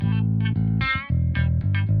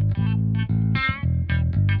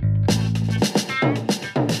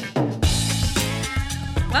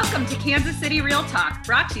Kansas City Real Talk,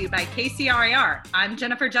 brought to you by KCRAR. I'm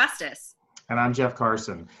Jennifer Justus. And I'm Jeff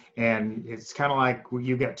Carson. And it's kind of like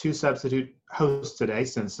you've got two substitute hosts today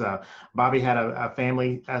since Bobby had a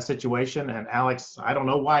family situation, and Alex, I don't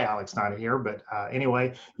know why Alex not here, but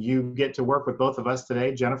anyway, you get to work with both of us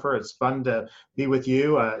today. Jennifer, it's fun to be with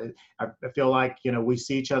you. I feel like, we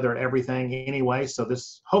see each other at everything anyway, so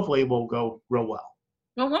this hopefully will go real well.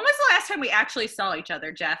 Well, when was the last time we actually saw each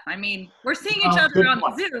other, Jeff? I mean, we're seeing each other on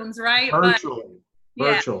Zooms, right?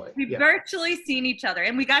 Virtually. We've virtually seen each other.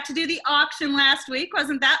 And we got to do the auction last week.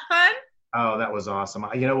 Wasn't that fun? Oh, that was awesome.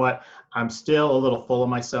 You know what? I'm still a little full of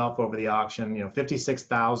myself over the auction.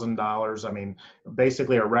 $56,000. I mean,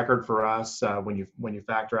 basically a record for us when you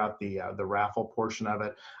factor out the raffle portion of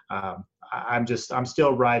it. I'm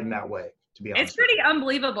still riding that way, to be honest. It's pretty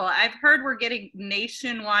unbelievable. I've heard we're getting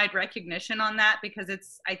nationwide recognition on that because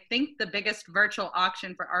it's, I think, the biggest virtual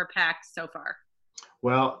auction for our pack so far.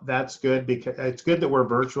 Well, that's good, because it's good that we're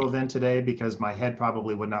virtual then today, because my head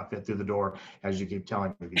probably would not fit through the door as you keep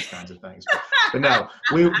telling me these kinds of things. But no,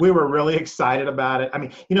 we were really excited about it. I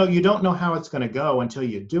mean, you don't know how it's going to go until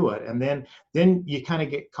you do it. And then you kind of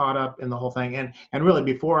get caught up in the whole thing. And really,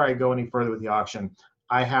 before I go any further with the auction,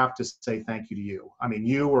 I have to say thank you to you. I mean,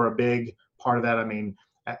 you were a big part of that. I mean,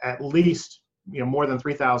 at least, more than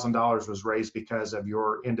 $3,000 was raised because of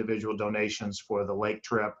your individual donations for the lake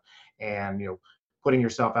trip and, putting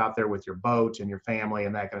yourself out there with your boat and your family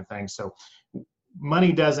and that kind of thing. So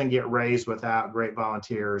money doesn't get raised without great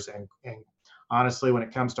volunteers. And honestly, when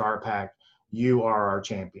it comes to our pack, you are our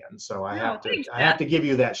champion. So I have to give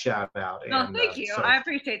you that shout out. Thank you. I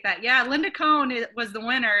appreciate that. Yeah. Linda Cohn was the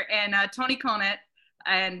winner, and Tony Conant,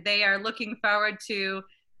 and they are looking forward to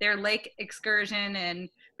their lake excursion. And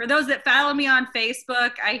for those that follow me on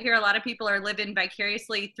Facebook, I hear a lot of people are living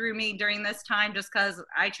vicariously through me during this time, just because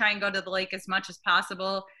I try and go to the lake as much as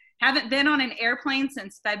possible. Haven't been on an airplane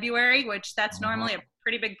since February, which that's normally a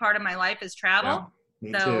pretty big part of my life is travel.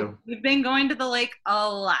 Yeah, me too. We've been going to the lake a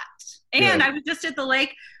lot. And I was just at the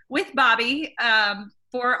lake with Bobby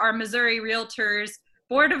for our Missouri Realtors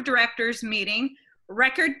Board of Directors meeting.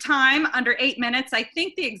 Record time under 8 minutes. I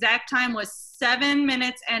think the exact time was 7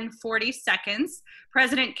 minutes and 40 seconds.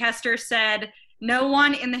 President Kester said, no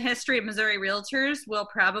one in the history of Missouri Realtors will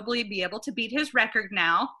probably be able to beat his record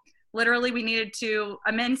now. Literally, we needed to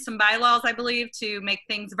amend some bylaws, I believe, to make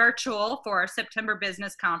things virtual for our September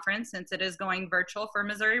business conference, since it is going virtual for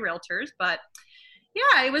Missouri Realtors. But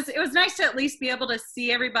yeah, it was nice to at least be able to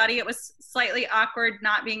see everybody. It was slightly awkward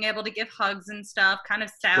not being able to give hugs and stuff, kind of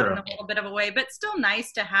sad in a little bit of a way, but still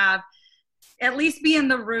nice to have at least be in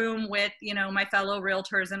the room with, my fellow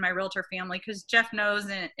realtors and my realtor family, because Jeff knows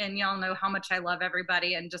and y'all know how much I love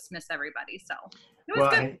everybody and just miss everybody. So it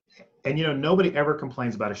was good. And nobody ever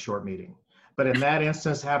complains about a short meeting. But in that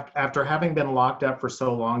instance, after having been locked up for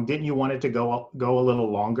so long, didn't you want it to go a little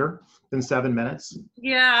longer than 7 minutes?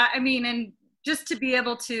 Yeah, I mean, and just to be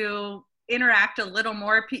able to interact a little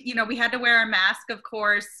more, we had to wear a mask, of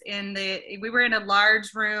course, we were in a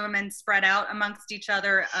large room and spread out amongst each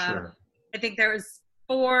other. Sure. I think there was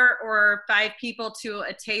 4 or 5 people to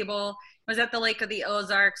a table. It was at the Lake of the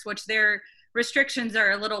Ozarks, which their restrictions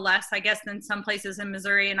are a little less, I guess, than some places in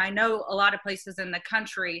Missouri. And I know a lot of places in the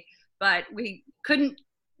country, but we couldn't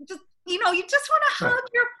just, you just want to hug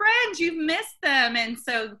your friends. You've missed them. And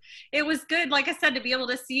so it was good, like I said, to be able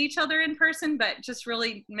to see each other in person, but just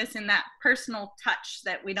really missing that personal touch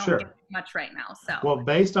that we don't get much right now. So, well,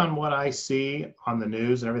 based on what I see on the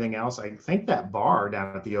news and everything else, I think that bar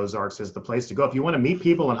down at the Ozarks is the place to go. If you want to meet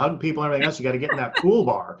people and hug people and everything else, you got to get in that pool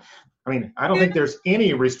bar. I mean, I don't think there's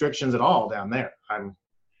any restrictions at all down there.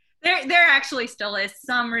 There actually still is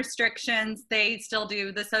some restrictions. They still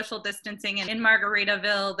do the social distancing. And in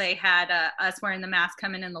Margaritaville, they had us wearing the mask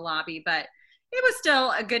coming in the lobby. But it was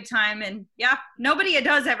still a good time. And, yeah, nobody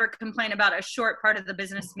does ever complain about a short part of the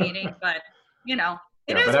business meeting. But,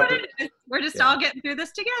 it is what it is. We're just all getting through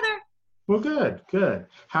this together. Well, good.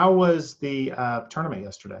 How was the tournament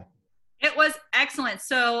yesterday? It was excellent.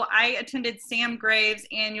 So I attended Sam Graves'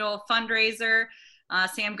 annual fundraiser.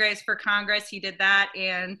 Sam Graves for Congress, he did that,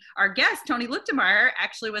 and our guest Tony Luetkemeyer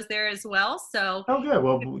actually was there as well. So good.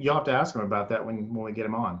 Well, you'll have to ask him about that when we get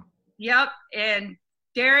him on. Yep. And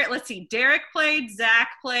Derek played,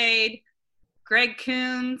 Zach played, Greg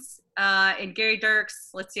Coons, and Gary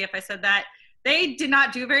Dirks. Let's see if I said that. They did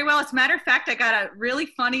not do very well. As a matter of fact, I got a really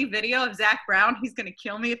funny video of Zach Brown. He's going to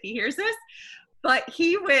kill me if he hears this, but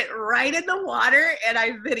he went right in the water and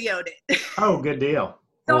I videoed it. Oh, good deal.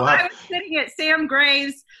 So I was sitting at Sam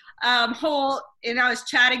Graves' hole, and I was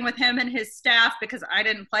chatting with him and his staff because I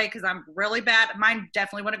didn't play because I'm really bad. Mine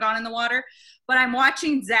definitely would have gone in the water. But I'm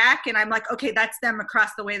watching Zach, and I'm like, okay, that's them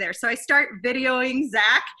across the way there. So I start videoing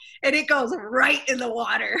Zach, and it goes right in the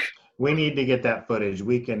water. We need to get that footage.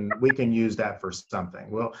 We can use that for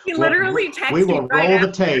something. He literally texted we will me right roll the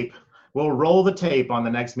after. tape. We'll roll the tape on the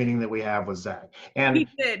next meeting that we have with Zach. And he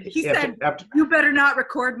did. He said, "You better not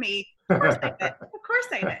record me." Of course I did. Of course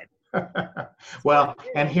I did. Well,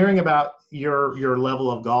 and hearing about your level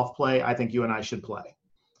of golf play, I think you and I should play.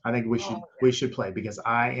 I think we should play because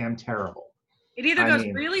I am terrible. It either goes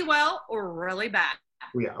really well or really bad.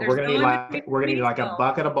 Yeah, we're gonna need like a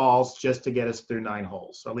bucket of balls just to get us through 9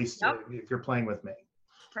 holes. So at least if you're playing with me.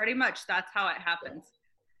 Pretty much, that's how it happens.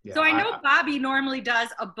 Yeah, so I know Bobby normally does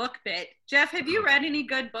a book bit. Jeff, have you read any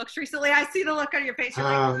good books recently? I see the look on your face.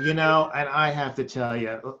 You know, and I have to tell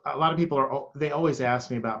you, a lot of people they always ask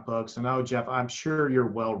me about books, and oh, Jeff, I'm sure you're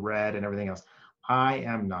well read and everything else. I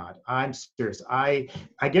am not. I'm serious. I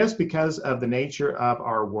guess because of the nature of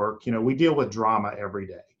our work, you know, we deal with drama every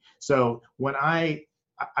day. So when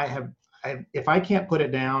if I can't put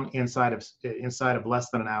it down inside of less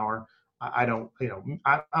than an hour, I don't, you know,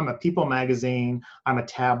 I'm a People magazine. I'm a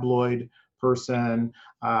tabloid person,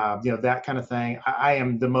 you know, that kind of thing.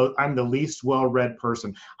 I'm the least well-read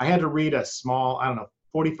person. I had to read a small,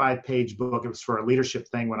 45-page book. It was for a leadership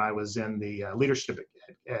thing when I was in the leadership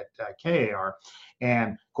at KAR.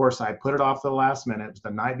 And of course, I put it off to the last minute. It was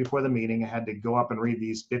the night before the meeting. I had to go up and read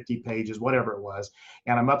these 50 pages, whatever it was.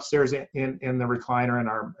 And I'm upstairs in the recliner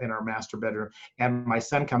in our master bedroom. And my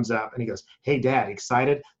son comes up and he goes, "Hey, Dad,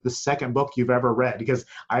 excited? The second book you've ever read." Because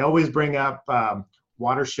I always bring up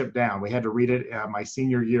Watership Down. We had to read it my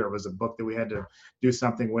senior year. It was a book that we had to do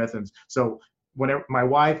something with. And so whenever my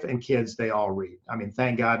wife and kids, they all read. I mean,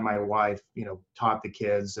 thank God my wife, you know, taught the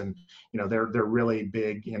kids, and you know, they're really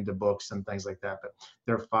big into books and things like that. But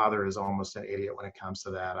their father is almost an idiot when it comes to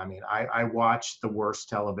that. I mean, I watch the worst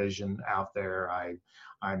television out there.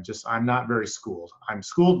 I'm not very schooled. I'm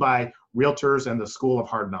schooled by realtors and the school of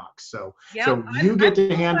hard knocks. So you get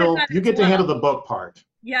to handle the book part.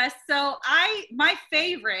 Yes. So my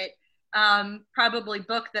favorite probably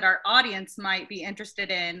book that our audience might be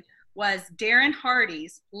interested in was Darren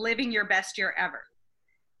Hardy's Living Your Best Year Ever.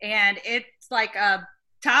 And it's like a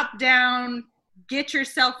top-down, get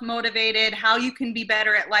yourself motivated, how you can be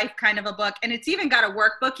better at life kind of a book. And it's even got a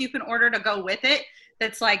workbook you can order to go with it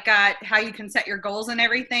that's like got how you can set your goals and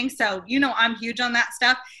everything. So, you know, I'm huge on that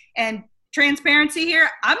stuff. And transparency here,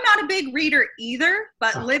 I'm not a big reader either,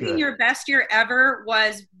 but Living Your Best Year Ever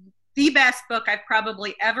was the best book I've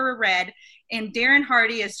probably ever read. And Darren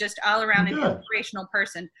Hardy is just all around an inspirational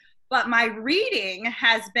person. But my reading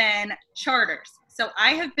has been charters. So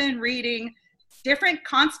I have been reading different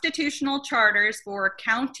constitutional charters for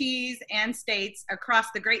counties and states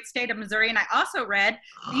across the great state of Missouri. And I also read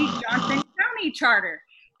the Johnson County Charter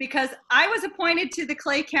because I was appointed to the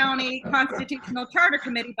Clay County Constitutional Charter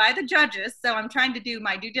Committee by the judges. So I'm trying to do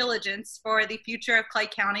my due diligence for the future of Clay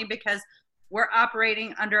County because we're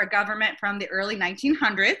operating under a government from the early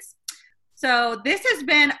 1900s. So this has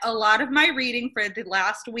been a lot of my reading for the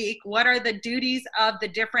last week. What are the duties of the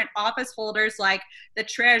different office holders like the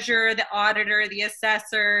treasurer, the auditor, the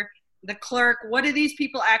assessor, the clerk? What are these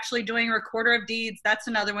people actually doing? Recorder of deeds, that's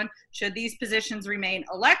another one. Should these positions remain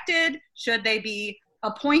elected? Should they be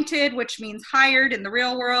appointed, which means hired in the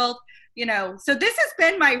real world? You know, so this has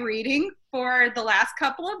been my reading for the last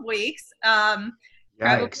couple of weeks.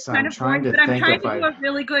 Yikes, I'm trying to do a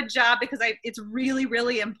really good job because it's really,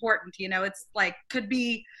 really important. You know, it's like could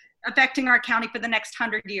be affecting our county for the next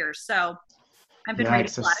 100 years. So I've been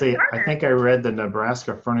reading a lot. I think I read the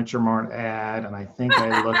Nebraska Furniture Mart ad, and I think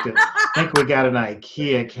I looked at. I think we got an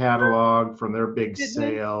IKEA catalog from their big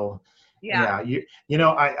sale. Yeah. You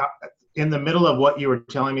know, I in the middle of what you were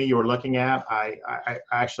telling me you were looking at, I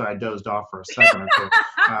actually dozed off for a second or two.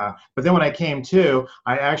 But then when I came to,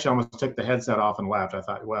 I actually almost took the headset off and left. I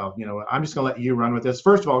thought, well, you know, I'm just going to let you run with this.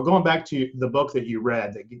 First of all, going back to the book that you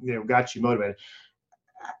read that got you motivated.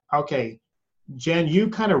 Okay, Jen, you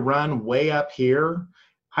kind of run way up here.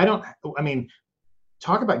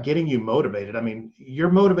 Talk about getting you motivated. I mean,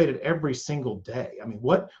 you're motivated every single day. I mean,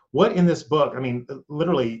 what in this book? I mean,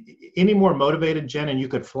 literally, any more motivated, Jen, and you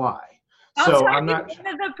could fly. I'm not. One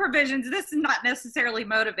of the provisions. This is not necessarily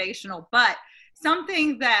motivational, but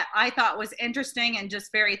something that I thought was interesting and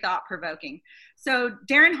just very thought-provoking. So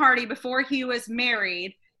Darren Hardy, before he was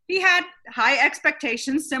married, he had high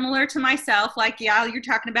expectations, similar to myself. Like, yeah, you're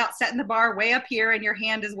talking about setting the bar way up here and your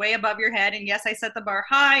hand is way above your head. And yes, I set the bar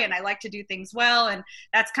high and I like to do things well. And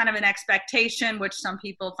that's kind of an expectation, which some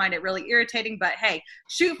people find it really irritating. But hey,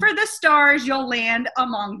 shoot for the stars, you'll land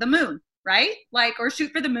among the moon, right? Like, or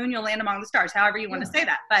shoot for the moon, you'll land among the stars, however you want to say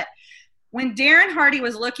that. But when Darren Hardy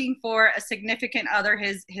was looking for a significant other,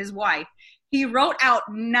 his wife, he wrote out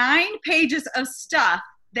 9 pages of stuff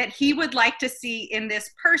that he would like to see in this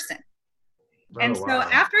person. Oh, and so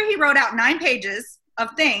after he wrote out 9 pages of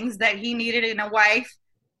things that he needed in a wife,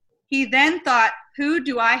 he then thought, who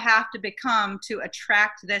do I have to become to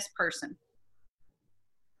attract this person?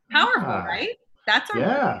 Powerful, right? That's a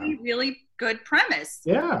really, really good premise.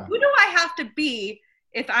 Yeah. Who do I have to be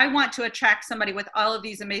if I want to attract somebody with all of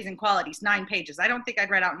these amazing qualities? 9 pages. I don't think I'd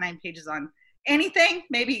write out 9 pages on anything.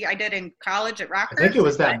 Maybe I did in college at Rockhurst. I think it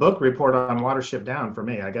was that book report on Watership Down for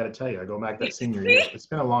me. I got to tell you, I go back that senior year. It's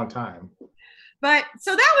been a long time. But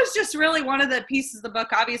so that was just really one of the pieces of the book,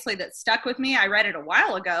 obviously, that stuck with me. I read it a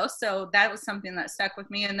while ago, so that was something that stuck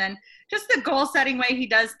with me. And then just the goal setting way he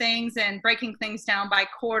does things and breaking things down by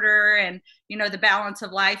quarter and, you know, the balance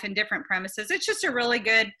of life and different premises. It's just a really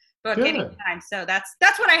good book anytime. So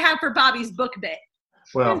that's what I have for Bobby's book bit.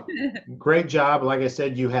 Well, great job. Like I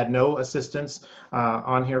said, you had no assistance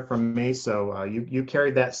on here from me, so you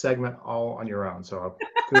carried that segment all on your own. So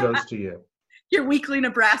kudos to you. Your weekly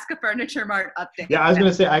Nebraska Furniture Mart update. Yeah, I was going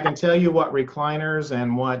to say, I can tell you what recliners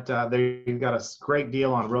and what you've got a great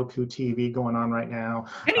deal on Roku TV going on right now.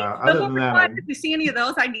 Other than that, if you see any of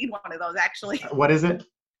those, I need one of those actually. What is it?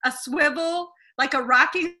 A swivel, like a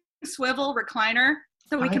rocking swivel recliner.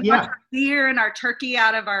 So we can watch our deer and our turkey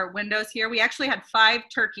out of our windows here. We actually had 5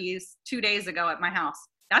 turkeys 2 days ago at my house.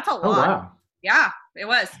 That's a lot. Oh, wow. Yeah, it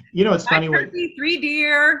was. You know, it's funny. 3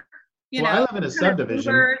 deer. I live in a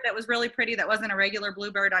subdivision. Bluebird that was really pretty. That wasn't a regular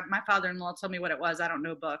bluebird. My father-in-law told me what it was. I don't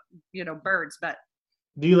know birds, but.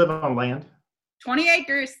 Do you live on land? 20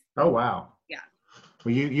 acres. Oh, wow. Yeah.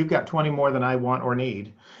 Well, you've got 20 more than I want or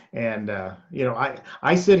need. And,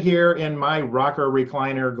 I sit here in my rocker,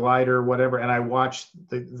 recliner, glider, whatever, and I watch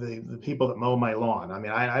the people that mow my lawn. I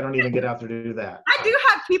mean, I don't even get out there to do that. I do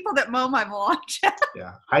have people that mow my lawn.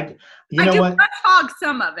 Yeah. I do brush hog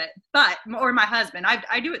some of it, or my husband.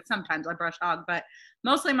 I do it sometimes. I brush hog, but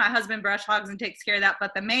mostly my husband brush hogs and takes care of that.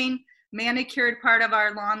 But the main manicured part of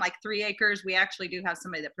our lawn, like 3 acres, we actually do have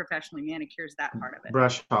somebody that professionally manicures that part of it.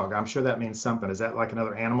 Brush hog. I'm sure that means something. Is that like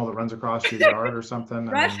another animal that runs across your yard or something?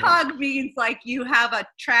 Brush hog means like you have a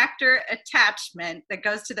tractor attachment that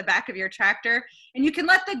goes to the back of your tractor, and you can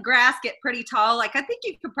let the grass get pretty tall. Like, I think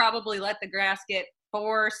you could probably let the grass get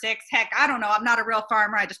 4, 6, heck, I don't know. I'm not a real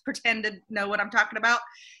farmer. I just pretend to know what I'm talking about.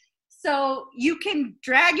 So you can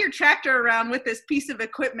drag your tractor around with this piece of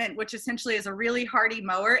equipment, which essentially is a really hardy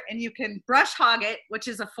mower, and you can brush hog it, which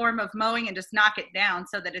is a form of mowing, and just knock it down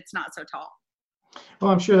so that it's not so tall. Well,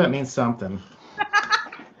 I'm sure that means something.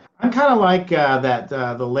 I'm kind of like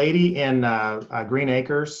the lady in Green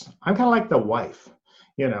Acres. I'm kind of like the wife,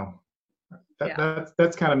 you know.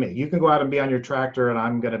 That's kind of me. You can go out and be on your tractor, and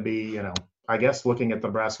I'm going to be, I guess, looking at the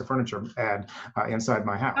Nebraska Furniture ad inside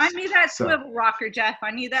my house. I need that swivel rocker, Jeff.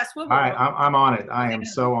 I need that swivel. All right, I'm on it. I am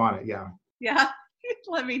so on it. Yeah. Yeah.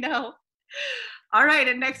 Let me know. All right,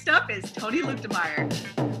 and next up is Tony Luetkemeyer.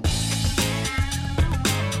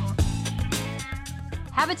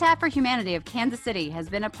 Habitat for Humanity of Kansas City has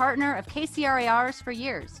been a partner of KCRAR's for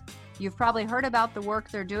years. You've probably heard about the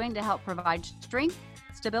work they're doing to help provide strength,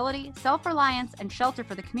 stability, self-reliance, and shelter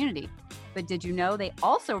for the community. But did you know they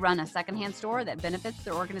also run a secondhand store that benefits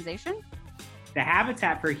their organization? The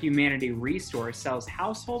Habitat for Humanity Restore sells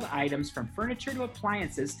household items from furniture to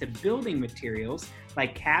appliances to building materials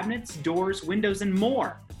like cabinets, doors, windows, and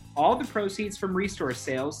more. All the proceeds from Restore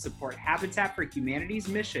sales support Habitat for Humanity's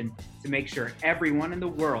mission to make sure everyone in the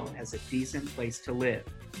world has a decent place to live.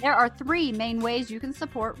 There are 3 main ways you can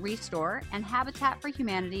support Restore and Habitat for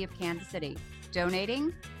Humanity of Kansas City: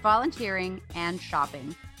 donating, volunteering, and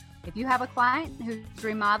shopping. If you have a client who's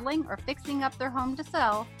remodeling or fixing up their home to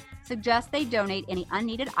sell, suggest they donate any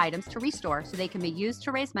unneeded items to Restore so they can be used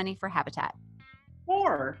to raise money for Habitat.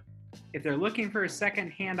 Or, if they're looking for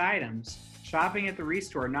second-hand items, shopping at the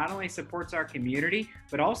Restore not only supports our community,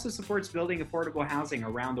 but also supports building affordable housing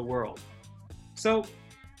around the world. So,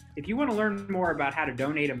 if you want to learn more about how to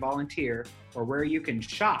donate and volunteer, or where you can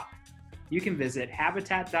shop, you can visit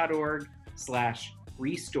habitat.org/restores.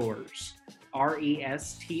 RESTORES. All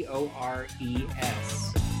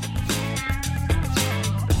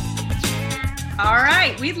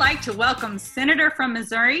right, we'd like to welcome Senator from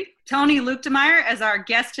Missouri, Tony Luetkemeyer, as our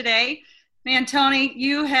guest today. Man, Tony,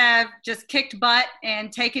 you have just kicked butt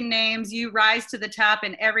and taken names. You rise to the top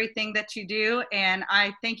in everything that you do. And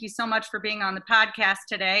I thank you so much for being on the podcast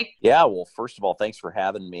today. Yeah, well, first of all, thanks for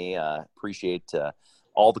having me. Appreciate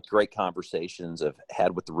all the great conversations I've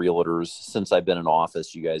had with the realtors since I've been in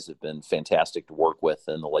office. You guys have been fantastic to work with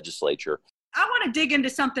in the legislature. I want to dig into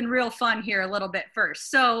something real fun here a little bit first.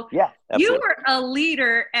 So yeah, you were a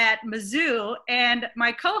leader at Mizzou, and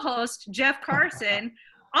my co-host, Jeff Carson,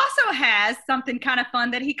 also has something kind of fun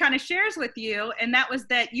that he kind of shares with you, and that was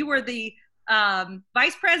that you were the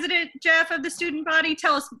vice president, Jeff, of the student body.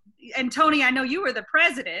 Tell us, and Tony, I know you were the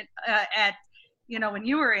president when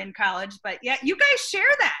you were in college, but yeah, you guys share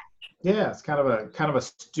that. Yeah, it's kind of a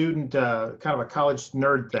student, kind of a college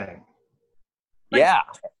nerd thing. Yeah.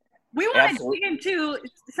 We want to dig into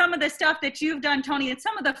some of the stuff that you've done, Tony, and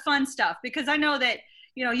some of the fun stuff, because I know that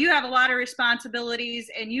you have a lot of responsibilities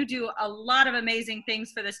and you do a lot of amazing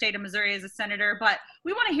things for the state of Missouri as a senator, but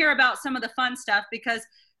we want to hear about some of the fun stuff because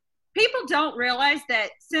people don't realize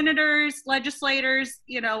that senators, legislators,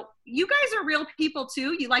 you guys are real people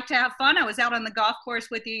too. You like to have fun. I was out on the golf course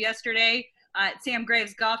with you yesterday at Sam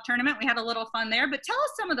Graves Golf Tournament. We had a little fun there, but tell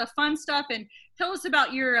us some of the fun stuff and tell us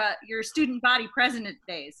about your student body president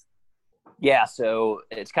days. Yeah, so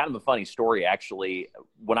it's kind of a funny story, actually.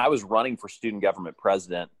 When I was running for student government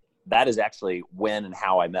president, that is actually when and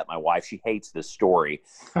how I met my wife. She hates this story,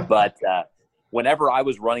 but whenever I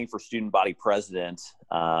was running for student body president,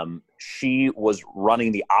 she was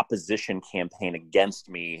running the opposition campaign against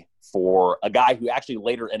me for a guy who actually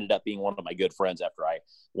later ended up being one of my good friends after I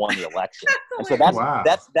won the election. And so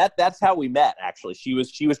that's how we met, actually. She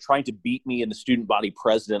was trying to beat me in the student body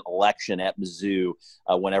president election at Mizzou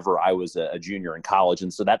whenever I was a junior in college.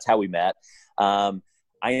 And so that's how we met. I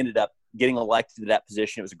ended up getting elected to that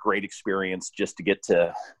position. It was a great experience just to get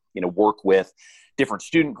to, work with different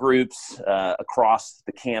student groups across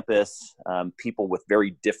the campus, people with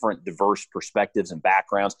very different, diverse perspectives and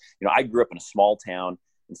backgrounds. I grew up in a small town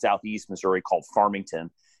in southeast Missouri called Farmington.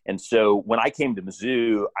 And so when I came to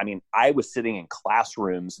Mizzou, I was sitting in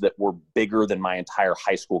classrooms that were bigger than my entire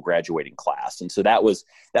high school graduating class. And so that was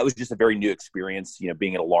just a very new experience,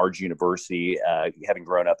 being at a large university, having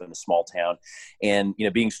grown up in a small town and,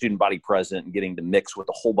 being student body president and getting to mix with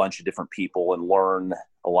a whole bunch of different people and learn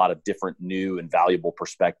a lot of different new and valuable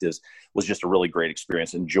perspectives was just a really great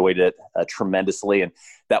experience. Enjoyed it tremendously. And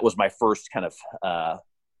that was my first kind of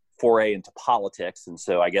foray into politics. And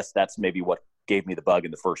so I guess that's maybe what gave me the bug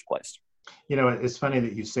in the first place. It's funny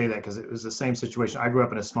that you say that because it was the same situation. I grew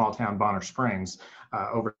up in a small town, Bonner Springs,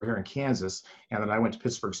 over here in Kansas. And then I went to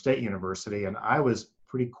Pittsburgh State University and I was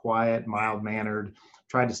pretty quiet, mild-mannered,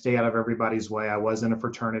 tried to stay out of everybody's way. I was in a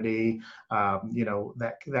fraternity,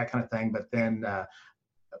 that kind of thing. But then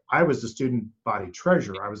I was the student body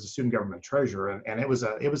treasurer. I was the student government treasurer, and it was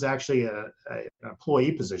actually an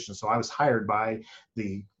employee position. So I was hired by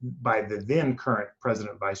the then current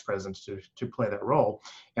president, vice president to play that role.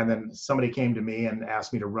 And then somebody came to me and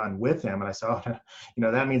asked me to run with him, and I said,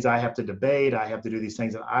 that means I have to debate, I have to do these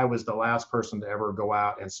things. And I was the last person to ever go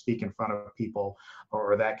out and speak in front of people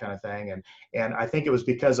or that kind of thing. And I think it was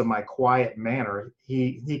because of my quiet manner.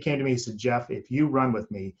 He came to me, he said, Jeff, if you run with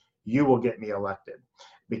me, you will get me elected.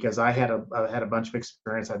 Because I had a bunch of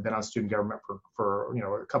experience. I'd been on student government for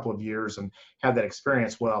a couple of years and had that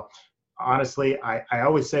experience. Well, honestly, I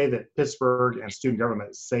always say that Pittsburgh and student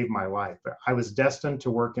government saved my life. I was destined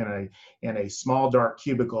to work in a small dark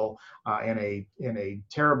cubicle in a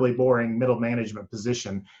terribly boring middle management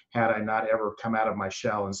position had I not ever come out of my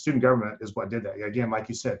shell. And student government is what did that. Again, like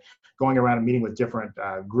you said, going around and meeting with different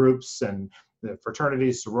groups and the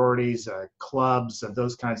fraternities, sororities, clubs,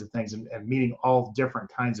 those kinds of things, and meeting all different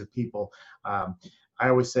kinds of people. I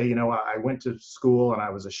always say, I went to school and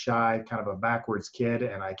I was a shy, kind of a backwards kid,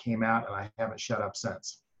 and I came out and I haven't shut up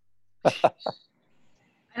since. And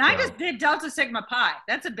I just did Delta Sigma Pi.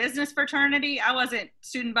 That's a business fraternity. I wasn't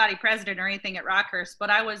student body president or anything at Rockhurst,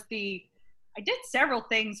 but I did several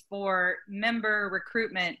things for member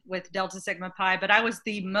recruitment with Delta Sigma Pi, but I was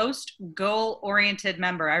the most goal-oriented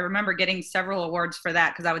member. I remember getting several awards for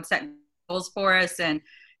that because I would set goals for us and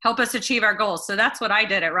help us achieve our goals. So that's what I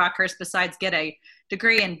did at Rockhurst besides get a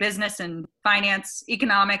degree in business and finance,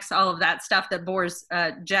 economics, all of that stuff that bores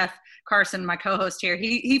Jeff Carson, my co-host here.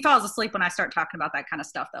 He falls asleep when I start talking about that kind of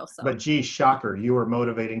stuff though. So. But gee, shocker, you were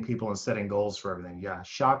motivating people and setting goals for everything. Yeah,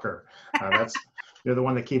 shocker. You're the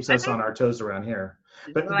one that keeps us on our toes around here.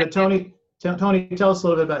 But Tony, tell us a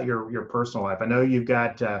little bit about your personal life. I know you've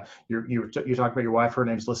got you talked about your wife. Her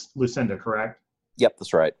name's Lucinda, correct? Yep,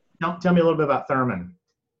 that's right. Tell me a little bit about Thurman.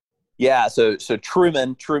 Yeah, so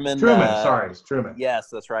Truman. Sorry, it's Truman. Yes,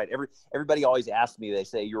 that's right. Everybody always asks me. They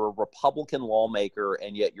say you're a Republican lawmaker,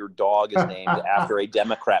 and yet your dog is named after a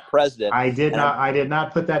Democrat president. I did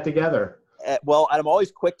not put that together. Well, I'm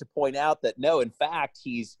always quick to point out that no, in fact,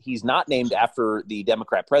 he's not named after the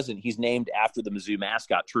Democrat president. He's named after the Mizzou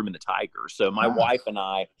mascot, Truman the Tiger. So my wife and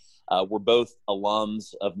I were both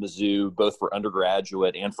alums of Mizzou, both for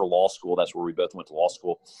undergraduate and for law school. That's where we both went to law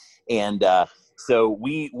school, and so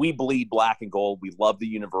we bleed black and gold. We love the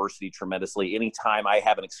university tremendously. Anytime I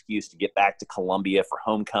have an excuse to get back to Columbia for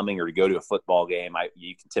homecoming or to go to a football game,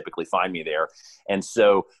 you can typically find me there. And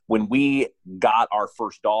so when we got our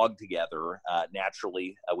first dog together,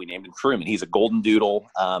 naturally, we named him Truman. He's a golden doodle.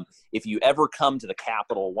 If you ever come to the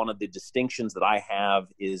Capitol, one of the distinctions that I have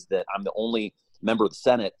is that I'm the only member of the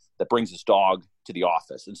Senate that brings his dog to the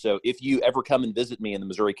office. And so if you ever come and visit me in the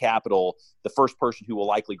Missouri Capitol, the first person who will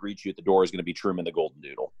likely greet you at the door is going to be Truman the Golden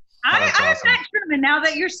Doodle. I've met Truman. Now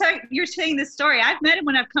that you're saying this story, I've met him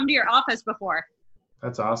when I've come to your office before.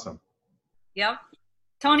 That's awesome. Yep.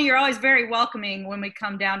 Tony, you're always very welcoming when we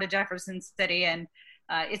come down to Jefferson City, and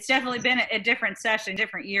it's definitely been a different session,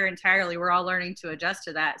 different year entirely. We're all learning to adjust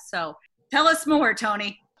to that. So tell us more,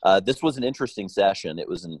 Tony. This was an interesting session. It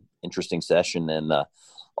was an interesting session in a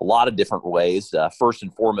lot of different ways. First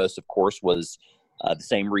and foremost, of course, was the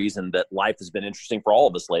same reason that life has been interesting for all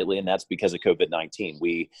of us lately, and that's because of COVID-19.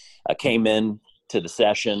 We came in to the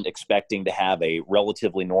session expecting to have a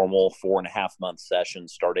relatively normal 4.5-month session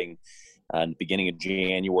starting in the beginning of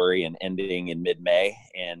January and ending in mid-May.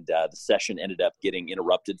 And the session ended up getting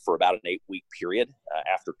interrupted for about an 8-week period.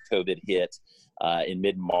 After COVID hit in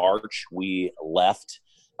mid-March, we left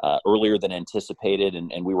earlier than anticipated,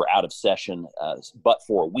 and we were out of session but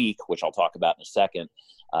for a week, which I'll talk about in a second,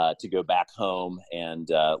 to go back home and,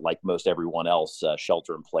 like most everyone else,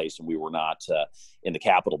 shelter in place, and we were not in the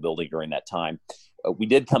Capitol building during that time. We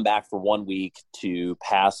did come back for 1 week to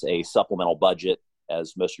pass a supplemental budget.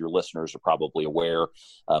 As most of your listeners are probably aware,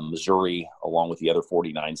 Missouri, along with the other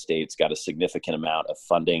 49 states, got a significant amount of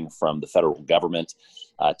funding from the federal government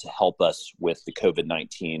to help us with the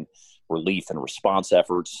COVID-19 relief and response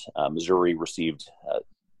efforts. Missouri received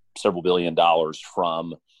several $1 billion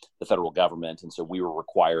from the federal government. And so we were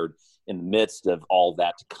required in the midst of all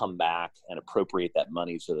that to come back and appropriate that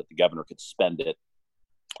money so that the governor could spend it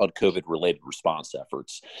on COVID-related response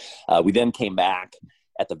efforts. We then came back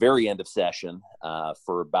at the very end of session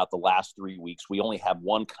for about the last 3 weeks. We only have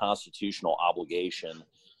one constitutional obligation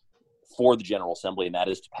for the General Assembly, and that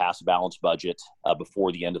is to pass a balanced budget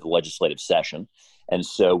before the end of the legislative session. And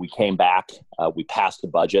so we came back, we passed the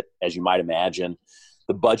budget. As you might imagine,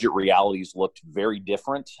 the budget realities looked very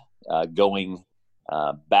different going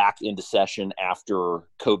back into session after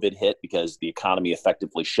COVID hit, because the economy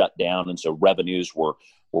effectively shut down, and so revenues were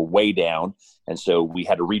way down. And so we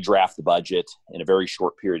had to redraft the budget in a very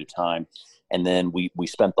short period of time. And then we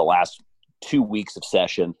spent the last 2 weeks of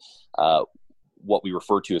session what we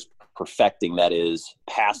refer to as perfecting, that is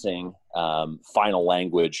passing final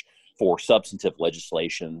language for substantive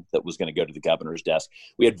legislation that was going to go to the governor's desk.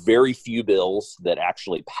 We had very few bills that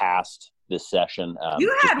actually passed this session.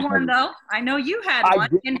 You had one, though. I know you had one.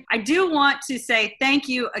 And I do want to say thank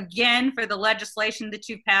you again for the legislation that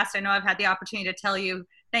you've passed. I know I've had the opportunity to tell you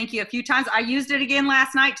thank you a few times. I used it again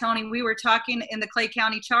last night, Tony. We were talking in the Clay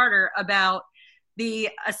County Charter about the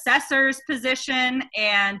assessor's position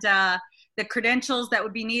and the credentials that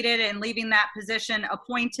would be needed, and leaving that position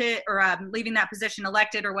appointed, or leaving that position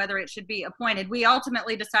elected, or whether it should be appointed. We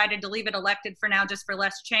ultimately decided to leave it elected for now, just for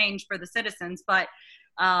less change for the citizens. But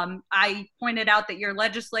I pointed out that your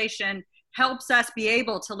legislation helps us be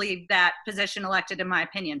able to leave that position elected, in my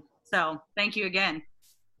opinion. So thank you again.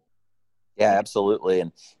 Yeah, absolutely.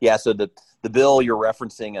 And yeah, so the bill you're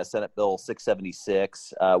referencing, Senate Bill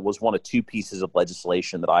 676, was one of two pieces of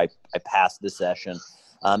legislation that I passed this session.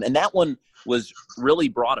 And that one was really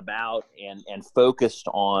brought about and focused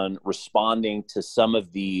on responding to some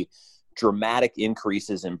of the dramatic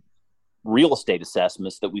increases in real estate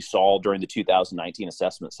assessments that we saw during the 2019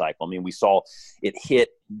 assessment cycle. I mean, we saw it hit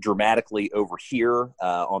dramatically over here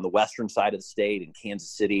on the western side of the state in Kansas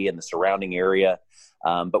City and the surrounding area.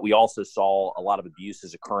 But we also saw a lot of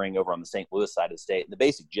abuses occurring over on the St. Louis side of the state. And the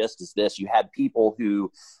basic gist is this: you had people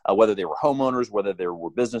who, whether they were homeowners, whether they were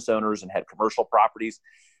business owners and had commercial properties,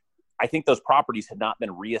 I think those properties had not been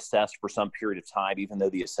reassessed for some period of time, even though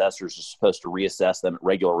the assessors are supposed to reassess them at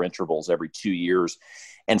regular intervals every 2 years.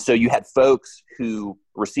 And so you had folks who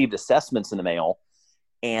received assessments in the mail,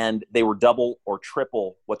 and they were double or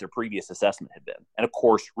triple what their previous assessment had been. And of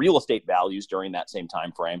course, real estate values during that same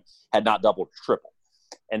time frame had not doubled or tripled.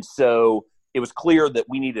 And so it was clear that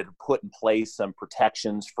we needed to put in place some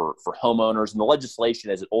protections for homeowners. And the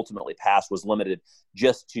legislation, as it ultimately passed, was limited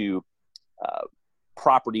just to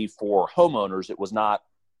property for homeowners. It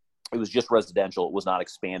was just residential. It was not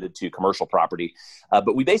expanded to commercial property.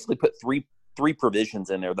 But we basically put three provisions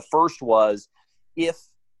in there. The first was, if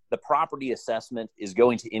the property assessment is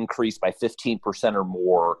going to increase by 15% or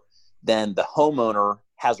more, then the homeowner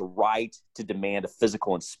has a right to demand a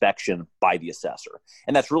physical inspection by the assessor.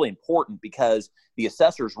 And that's really important because the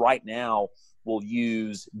assessors right now will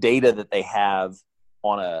use data that they have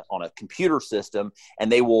on a computer system,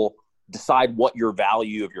 and they will decide what your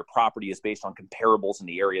value of your property is based on comparables in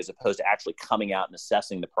the area, as opposed to actually coming out and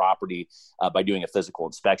assessing the property by doing a physical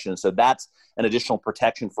inspection. So that's an additional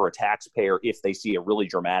protection for a taxpayer if they see a really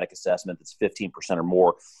dramatic assessment that's 15% or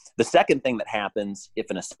more. The second thing that happens if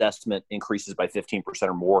an assessment increases by 15%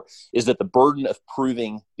 or more is that the burden of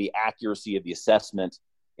proving the accuracy of the assessment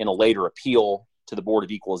in a later appeal to the Board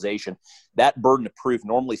of Equalization, that burden of proof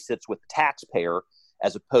normally sits with the taxpayer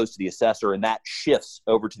as opposed to the assessor, and that shifts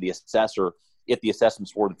over to the assessor if the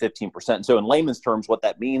assessment's more than 15%. And so in layman's terms, what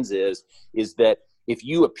that means is that if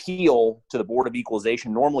you appeal to the Board of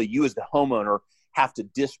Equalization, normally you as the homeowner have to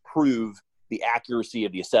disprove the accuracy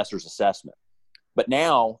of the assessor's assessment. But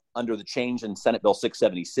now, under the change in Senate Bill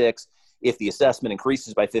 676, if the assessment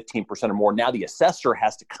increases by 15% or more, now the assessor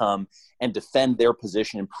has to come and defend their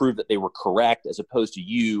position and prove that they were correct, as opposed to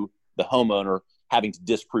you, the homeowner, having to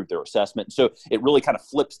disprove their assessment. And so it really kind of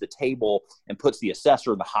flips the table and puts the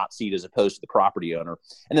assessor in the hot seat as opposed to the property owner.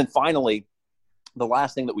 And then finally, the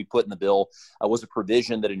last thing that we put in the bill was a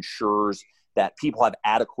provision that ensures that people have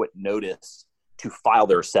adequate notice to file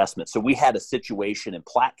their assessment. So we had a situation in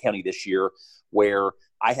Platte County this year where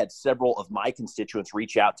I had several of my constituents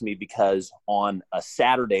reach out to me because on a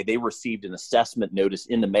Saturday they received an assessment notice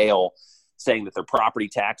in the mail saying that their property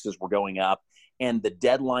taxes were going up, and the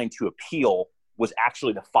deadline to appeal was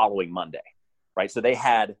actually the following Monday, right? So they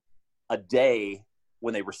had a day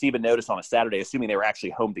when they receive a notice on a Saturday, assuming they were actually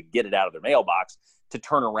home to get it out of their mailbox, to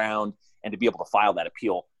turn around and to be able to file that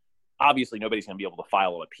appeal. Obviously, nobody's going to be able to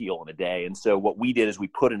file an appeal in a day. And so what we did is we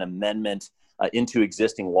put an amendment into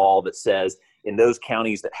existing law that says in those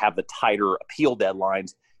counties that have the tighter appeal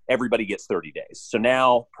deadlines, everybody gets 30 days. So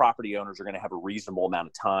now property owners are going to have a reasonable amount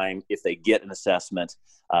of time if they get an assessment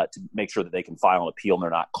to make sure that they can file an appeal and they're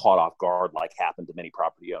not caught off guard like happened to many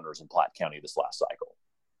property owners in Platte County this last cycle.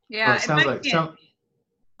 Yeah, well, it sounds like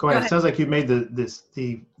go ahead. It sounds like you made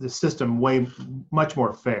the system way much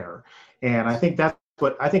more fair, and I think that's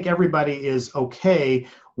what I think everybody is okay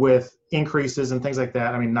with increases and things like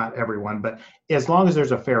that. I mean, not everyone, but as long as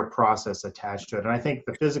there's a fair process attached to it. And I think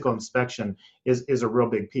the physical inspection is a real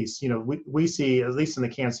big piece. You know, we see, at least in the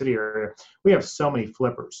Kansas City area, we have so many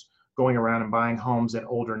flippers going around and buying homes in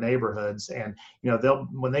older neighborhoods. And, you know,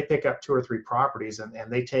 when they pick up 2 or 3 properties and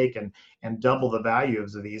they take and double the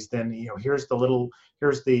values of these, then, you know, here's the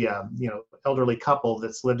elderly couple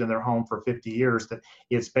that's lived in their home for 50 years, that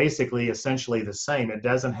it's basically essentially the same. It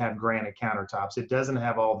doesn't have granite countertops. It doesn't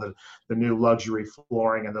have all the new luxury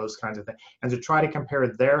flooring and those kinds of things. And to try to compare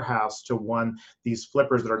their house to these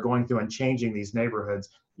flippers that are going through and changing these neighborhoods,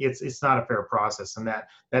 it's not a fair process. And that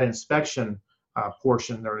inspection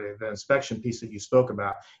portion, or the inspection piece that you spoke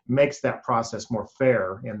about, makes that process more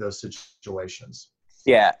fair in those situations.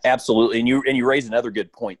 Yeah, absolutely. And you raise another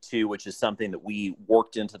good point too, which is something that we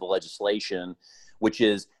worked into the legislation, which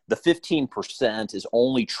is the 15% is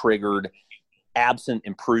only triggered absent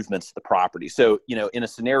improvements to the property. So, you know, in a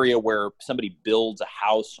scenario where somebody builds a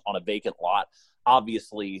house on a vacant lot,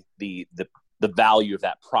 obviously the value of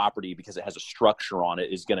that property, because it has a structure on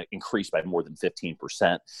it, is going to increase by more than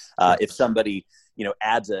 15%. If somebody, you know,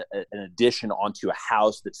 adds an addition onto a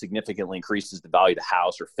house that significantly increases the value of the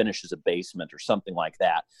house, or finishes a basement or something like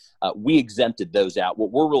that, we exempted those out.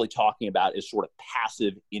 What we're really talking about is sort of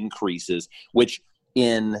passive increases, which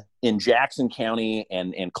in Jackson County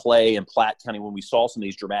and Clay and Platte County, when we saw some of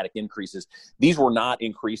these dramatic increases, these were not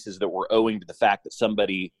increases that were owing to the fact that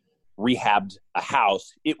somebody rehabbed a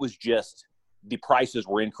house. It was just the prices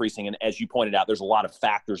were increasing. And as you pointed out, there's a lot of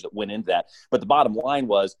factors that went into that. But the bottom line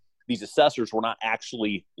was these assessors were not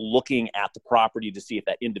actually looking at the property to see if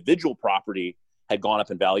that individual property had gone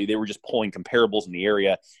up in value. They were just pulling comparables in the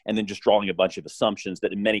area and then just drawing a bunch of assumptions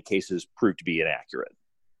that in many cases proved to be inaccurate.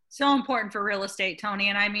 So important for real estate, Tony.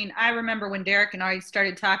 And I mean, I remember when Derek and I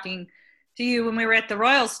started talking to you when we were at the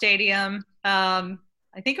Royal Stadium,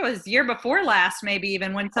 I think it was year before last, maybe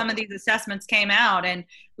even, when some of these assessments came out and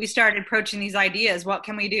we started approaching these ideas. What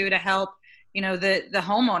can we do to help the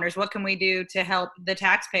homeowners. What can we do to help the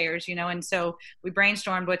taxpayers, and so we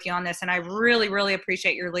brainstormed with you on this, and I really, really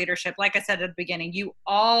appreciate your leadership. Like I said at the beginning, you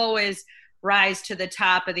always rise to the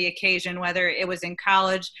top of the occasion, whether it was in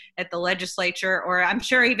college, at the legislature, or I'm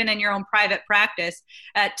sure even in your own private practice.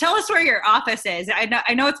 Tell us where your office is.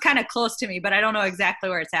 I know it's kind of close to me, but I don't know exactly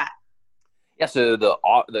where it's at. Yeah, so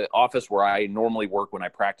the office where I normally work when I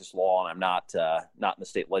practice law, and I'm not in the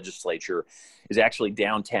state legislature, is actually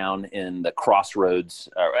downtown in the Crossroads.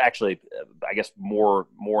 Or actually, I guess more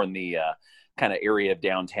in the kind of area of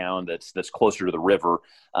downtown that's closer to the river.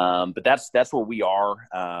 But that's where we are.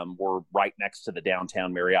 We're right next to the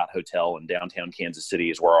downtown Marriott Hotel in downtown Kansas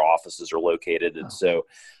City is where our offices are located. And so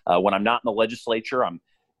when I'm not in the legislature, I'm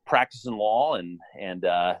practicing law and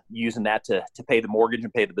using that to pay the mortgage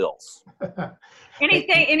and pay the bills.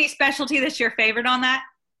 Any specialty that's your favorite on that?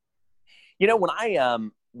 When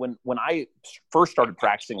I first started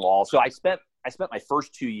practicing law, so I spent my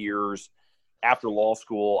first 2 years after law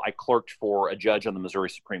school. I clerked for a judge on the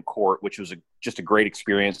Missouri Supreme Court, which was just a great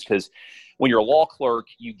experience because when you're a law clerk,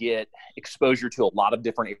 you get exposure to a lot of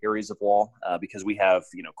different areas of law because we have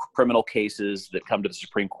criminal cases that come to the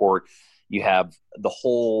Supreme Court. You have the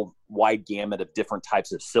whole wide gamut of different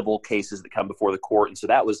types of civil cases that come before the court. And so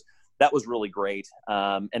that was really great.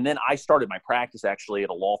 And then I started my practice actually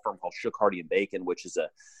at a law firm called Shook, Hardy & Bacon, which is a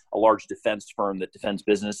large defense firm that defends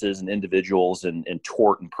businesses and individuals in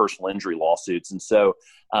tort and personal injury lawsuits. And so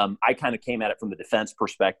I kind of came at it from the defense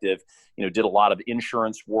perspective, did a lot of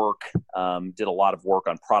insurance work, did a lot of work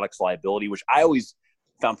on products liability, which I always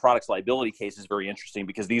found products liability cases very interesting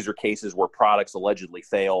because these are cases where products allegedly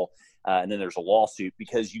fail. And then there's a lawsuit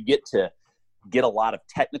because you get to get a lot of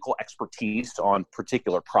technical expertise on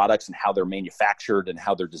particular products and how they're manufactured and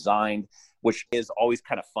how they're designed, which is always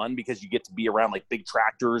kind of fun because you get to be around like big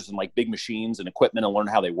tractors and like big machines and equipment and learn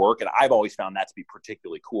how they work. And I've always found that to be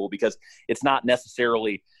particularly cool because it's not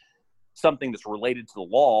necessarily something that's related to the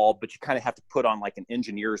law, but you kind of have to put on like an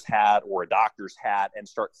engineer's hat or a doctor's hat and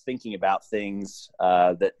start thinking about things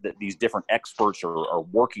that these different experts are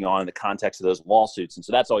working on in the context of those lawsuits. And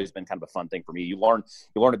so that's always been kind of a fun thing for me. You learn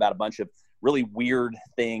about a bunch of really weird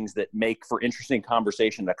things that make for interesting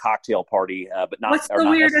conversation at a cocktail party, but not. What's the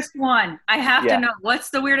weirdest one? I have to know. What's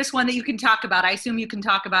the weirdest one that you can talk about? I assume you can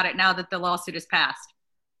talk about it now that the lawsuit is passed.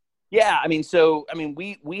 Yeah,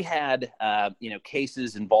 we had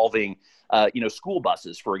cases involving school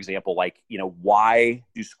buses, for example. Like why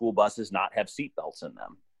do school buses not have seatbelts in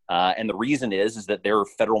them? And the reason is that there are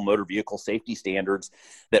federal motor vehicle safety standards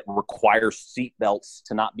that require seatbelts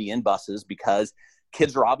to not be in buses because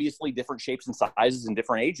kids are obviously different shapes and sizes and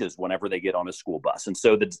different ages whenever they get on a school bus. And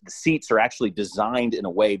so the seats are actually designed in a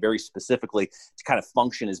way very specifically to kind of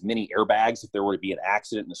function as mini airbags if there were to be an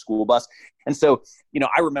accident in a school bus. And so,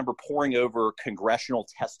 I remember poring over congressional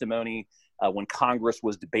testimony when Congress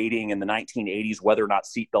was debating in the 1980s whether or not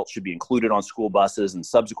seatbelts should be included on school buses, and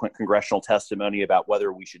subsequent congressional testimony about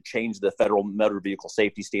whether we should change the federal motor vehicle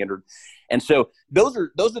safety standard. And so those are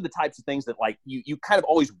the types of things that like you kind of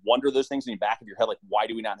always wonder those things in the back of your head, like why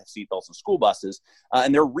do we not have seatbelts in school buses?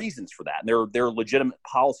 And there are reasons for that. And there are legitimate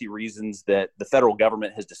policy reasons that the federal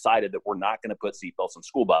government has decided that we're not going to put seatbelts on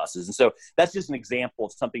school buses. And so that's just an example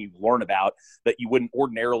of something you learn about that you wouldn't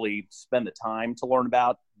ordinarily spend the time to learn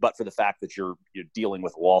about, but for the fact that you're dealing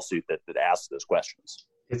with a lawsuit that asks those questions.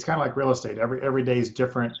 It's kind of like real estate. Every day is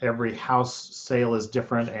different. Every house sale is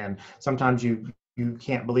different, and sometimes you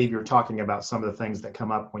can't believe you're talking about some of the things that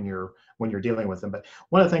come up when you're dealing with them. But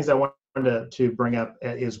one of the things I wanted to bring up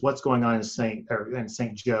is what's going on in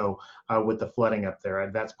St. Joe with the flooding up there.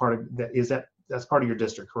 That's part of that. That's part of your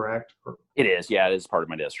district, correct? It is. Yeah, it is part of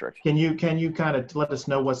my district. Can you kind of let us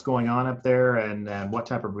know what's going on up there and what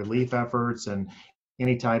type of relief efforts and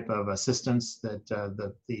any type of assistance that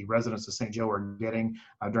the residents of St. Joe are getting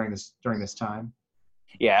during this time?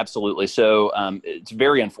 Yeah, absolutely. So it's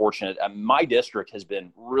very unfortunate. My district has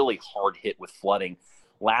been really hard hit with flooding.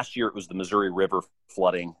 Last year, it was the Missouri River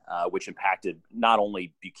flooding, which impacted not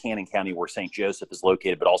only Buchanan County, where St. Joseph is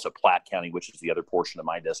located, but also Platte County, which is the other portion of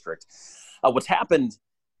my district. What's happened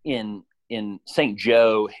in St.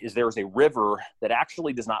 Joe is there is a river that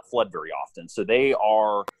actually does not flood very often. So they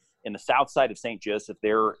are in the south side of St. Joseph.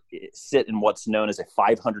 They sit in what's known as a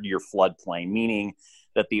 500-year floodplain, meaning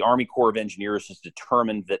that the Army Corps of Engineers has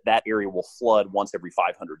determined that area will flood once every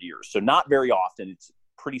 500 years. So not very often. It's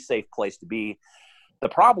a pretty safe place to be. The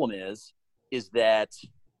problem is that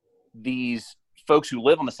these folks who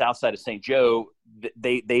live on the south side of St. Joe,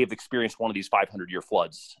 they've experienced one of these 500-year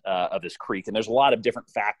floods of this creek. And there's a lot of different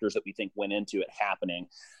factors that we think went into it happening.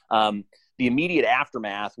 The immediate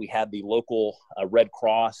aftermath, we had the local Red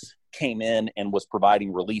Cross came in and was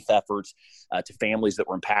providing relief efforts to families that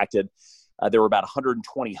were impacted. There were about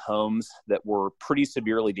 120 homes that were pretty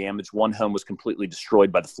severely damaged. One home was completely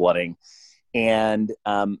destroyed by the flooding. And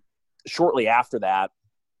shortly after that,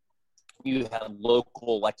 you had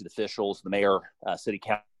local elected officials, the mayor, city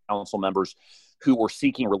council members, who were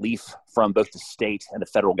seeking relief from both the state and the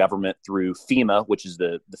federal government through FEMA, which is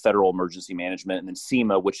the Federal Emergency Management, and then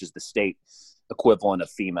SEMA, which is the state equivalent of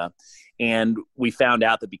FEMA. And we found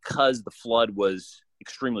out that because the flood was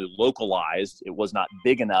extremely localized, it was not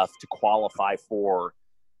big enough to qualify for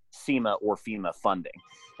SEMA or FEMA funding.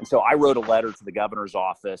 And so I wrote a letter to the governor's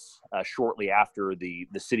office shortly after the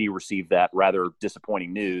city received that rather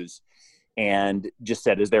disappointing news, and just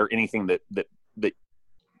said, is there anything that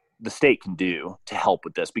the state can do to help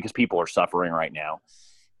with this? Because people are suffering right now.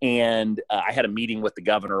 And I had a meeting with the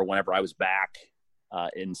governor whenever I was back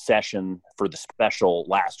in session for the special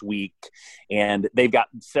last week. And they've got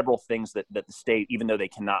several things that the state, even though they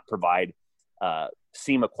cannot provide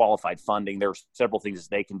SEMA qualified funding, there are several things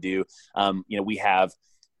that they can do. We have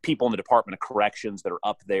people in the Department of Corrections that are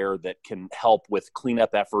up there that can help with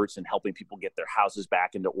cleanup efforts and helping people get their houses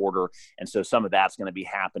back into order. And so some of that's going to be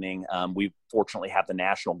happening. We fortunately have the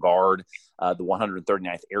National Guard, the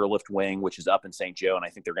 139th Airlift Wing, which is up in St. Joe. And I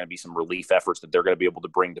think there are going to be some relief efforts that they're going to be able to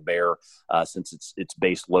bring to bear since it's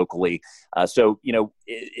based locally.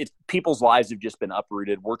 People's lives have just been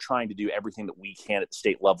uprooted. We're trying to do everything that we can at the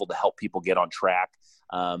state level to help people get on track.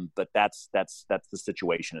 But that's the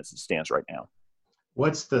situation as it stands right now.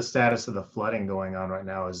 What's the status of the flooding going on right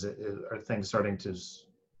now? Are things starting to,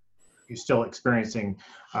 you still experiencing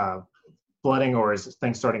flooding, or is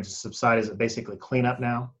things starting to subside? Is it basically cleanup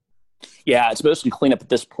now? Yeah, it's mostly cleanup at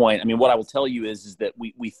this point. I mean, what I will tell you is that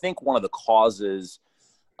we think one of the causes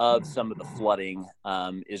of some of the flooding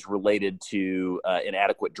is related to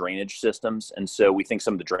inadequate drainage systems. And so we think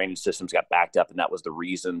some of the drainage systems got backed up, and that was the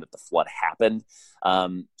reason that the flood happened.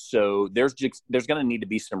 So there's going to need to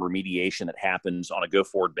be some remediation that happens on a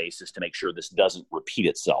go-forward basis to make sure this doesn't repeat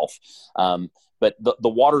itself. But the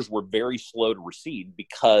waters were very slow to recede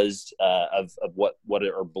because of what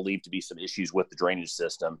are believed to be some issues with the drainage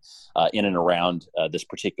system in and around this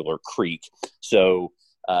particular creek. So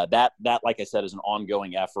that, like I said, is an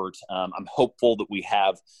ongoing effort. I'm hopeful that we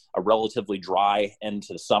have a relatively dry end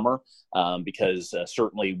to the summer because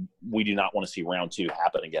certainly we do not want to see round two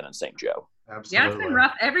happen again in St. Joe. Absolutely. Yeah, it's been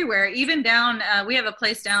rough everywhere. Even down, we have a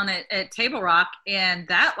place down at Table Rock, and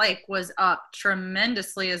that lake was up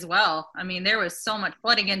tremendously as well. I mean, there was so much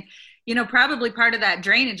flooding, and probably part of that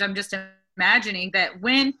drainage. I'm just imagining that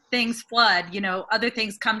when things flood, other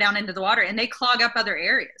things come down into the water and they clog up other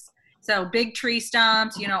areas. So big tree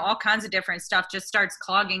stumps, all kinds of different stuff just starts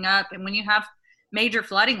clogging up. And when you have major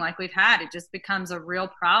flooding like we've had, it just becomes a real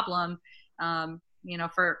problem,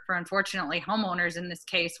 for unfortunately homeowners in this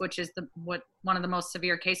case, which is one of the most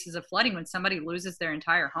severe cases of flooding, when somebody loses their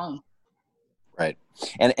entire home. Right.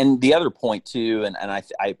 And the other point too, and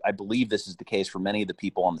I believe this is the case for many of the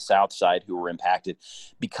people on the south side who were impacted,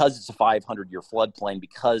 because it's a 500-year floodplain,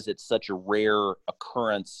 because it's such a rare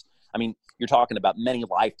occurrence. I mean, you're talking about many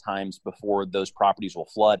lifetimes before those properties will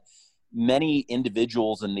flood. Many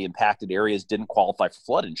individuals in the impacted areas didn't qualify for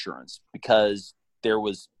flood insurance because there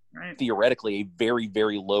was theoretically a very,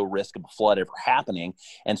 very low risk of a flood ever happening.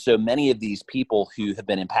 And so many of these people who have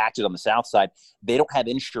been impacted on the south side, they don't have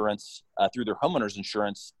insurance through their homeowners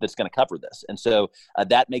insurance that's going to cover this. And so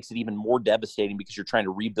that makes it even more devastating because you're trying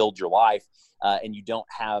to rebuild your life and you don't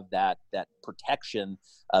have that protection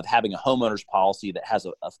of having a homeowner's policy that has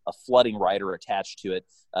a flooding rider attached to it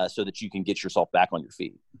so that you can get yourself back on your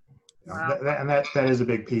feet. Wow. That is a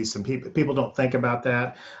big piece, and people don't think about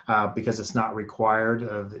that because it's not required,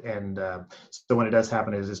 so when it does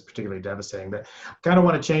happen, it is particularly devastating. But I kind of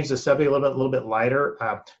want to change the subject a little bit lighter.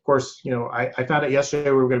 Of course, I found out yesterday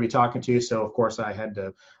we were going to be talking to you, so of course I had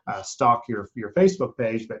to stalk your Facebook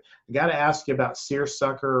page. But I got to ask you about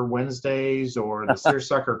Seersucker Wednesdays or the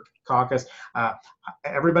Seersucker Caucus.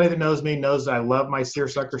 Everybody that knows me knows I love my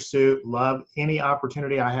seersucker suit, love any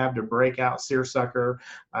opportunity I have to break out seersucker.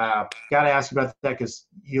 Got to ask you about that because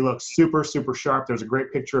you look super, super sharp. There's a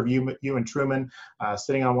great picture of you and Truman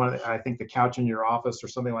sitting on I think the couch in your office or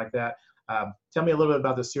something like that. Tell me a little bit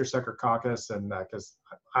about the Seersucker Caucus, and because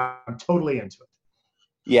I'm totally into it.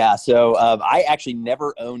 Yeah, so I actually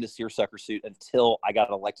never owned a seersucker suit until I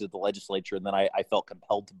got elected to the legislature, and then I felt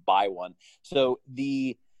compelled to buy one. So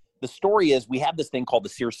the story is we have this thing called the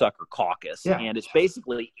Seersucker Caucus, and it's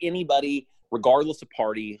basically anybody, regardless of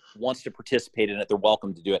party, wants to participate in it, they're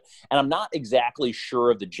welcome to do it. And I'm not exactly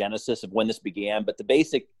sure of the genesis of when this began, but the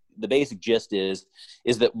basic gist is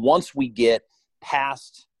that once we get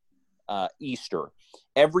past Easter.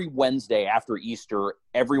 Every Wednesday after Easter,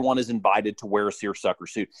 everyone is invited to wear a seersucker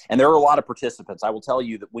suit. And there are a lot of participants. I will tell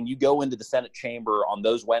you that when you go into the Senate chamber on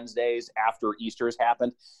those Wednesdays after Easter has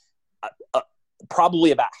happened,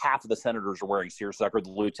 probably about half of the senators are wearing seersucker. The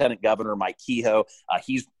Lieutenant Governor, Mike Kehoe,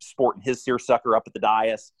 he's sporting his seersucker up at the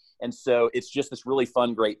dais. And so it's just this really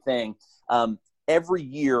fun, great thing. Every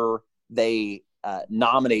year they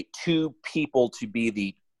nominate 2 people to be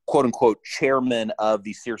the quote unquote chairman of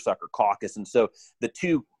the Seersucker Caucus. And so the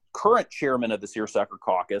 2 current chairmen of the Seersucker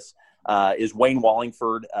Caucus is Wayne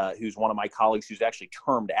Wallingford, who's one of my colleagues who's actually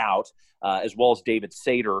termed out, as well as David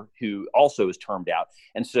Sater, who also is termed out.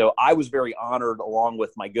 And so I was very honored, along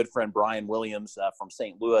with my good friend Brian Williams from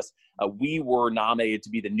St. Louis. We were nominated to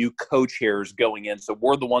be the new co-chairs going in. So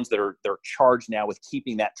we're the ones that are charged now with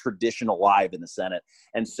keeping that tradition alive in the Senate.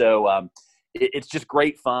 And so it's just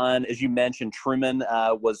great fun. As you mentioned, Truman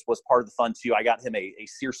was part of the fun too. I got him a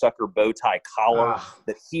seersucker bow tie collar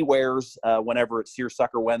that he wears whenever it's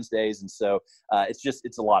Seersucker Wednesdays. And so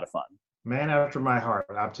it's a lot of fun. Man after my heart.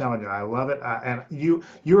 I'm telling you, I love it. And you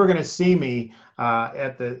are going to see me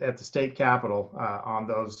at the state capitol on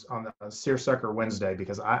the Seersucker Wednesday,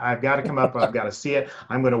 because I've got to come up. I've got to see it.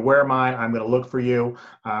 I'm going to wear mine. I'm going to look for you.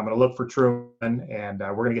 I'm going to look for Truman, and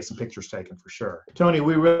we're going to get some pictures taken for sure. Tony,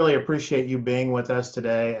 we really appreciate you being with us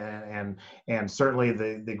today, and certainly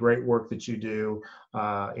the great work that you do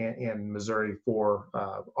in Missouri for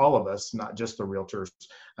all of us, not just the realtors.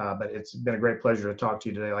 But it's been a great pleasure to talk to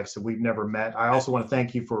you today. Like I said, we've never met. I also want to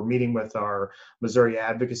thank you for meeting with our Missouri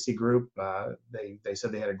advocacy group. They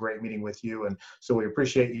said they had a great meeting with you, and so we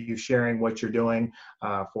appreciate you sharing what you're doing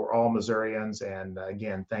for all Missourians. And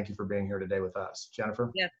again, thank you for being here today with us.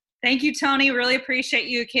 Jennifer? Yeah, thank you, Tony. Really appreciate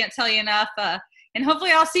you. Can't tell you enough. And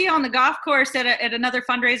hopefully I'll see you on the golf course at another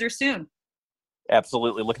fundraiser soon.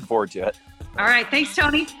 Absolutely. Looking forward to it. All right. Thanks,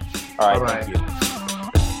 Tony. All right. Thank you.